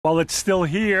While it's still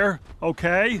here,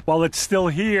 okay? While it's still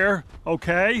here,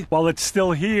 okay? While it's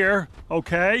still here,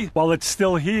 okay? While it's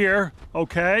still here,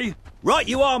 okay? Right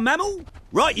you are, mammal.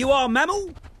 Right you are,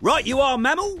 mammal. Right you are,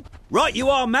 mammal. Right you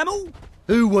are, mammal.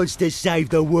 Who wants to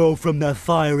save the world from the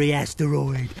fiery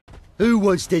asteroid? Who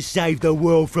wants to save the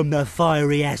world from the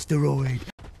fiery asteroid?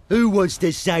 Who wants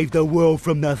to save the world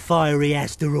from the fiery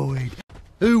asteroid?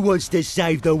 Who wants to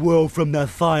save the world from the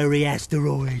fiery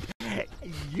asteroid?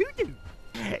 You do.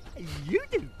 You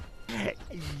do.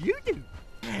 You do.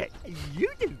 You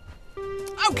do.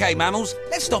 Okay, mammals,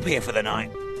 let's stop here for the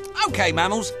night. Okay,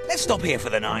 mammals, let's stop here for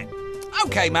the night.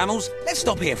 Okay, mammals, let's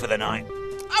stop here for the night.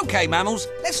 Okay, mammals,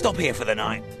 let's stop here for the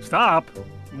night. Stop?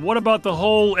 What about the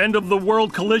whole end of the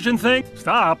world collision thing?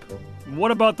 Stop.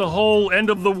 What about the whole end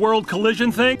of the world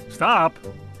collision thing? Stop.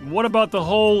 What about the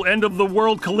whole end of the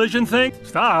world collision thing?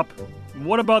 Stop.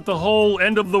 What about the whole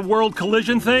end of the world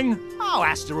collision thing? Oh,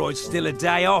 asteroid's still a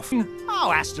day off.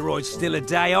 Oh, asteroid's still a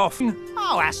day off.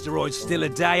 Oh, asteroid's still a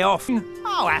day off.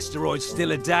 Oh, asteroid's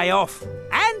still a day off.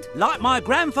 And, like my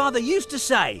grandfather used to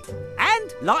say,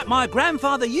 and, like my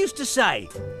grandfather used to say,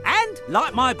 and,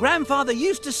 like my grandfather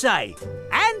used to say,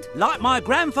 and, like my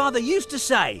grandfather used to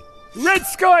say, Red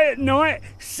sky at night,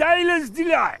 sailor's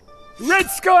delight. Red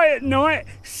sky at night,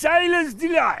 sailor's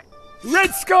delight.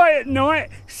 Red sky at night,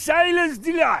 sailor's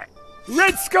delight.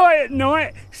 Red sky at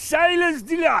night, sailor's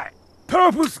delight.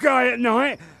 Purple sky at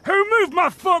night, who moved my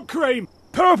foot cream?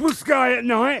 Purple sky at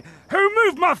night, who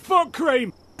moved my foot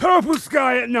cream? Purple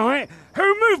sky at night,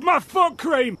 who moved my foot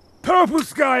cream? Purple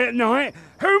sky at night,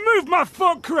 who moved my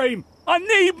foot cream? I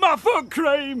need my foot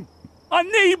cream. I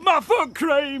need my foot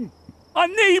cream. I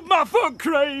need my foot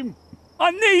cream.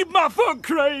 I need my foot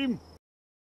cream.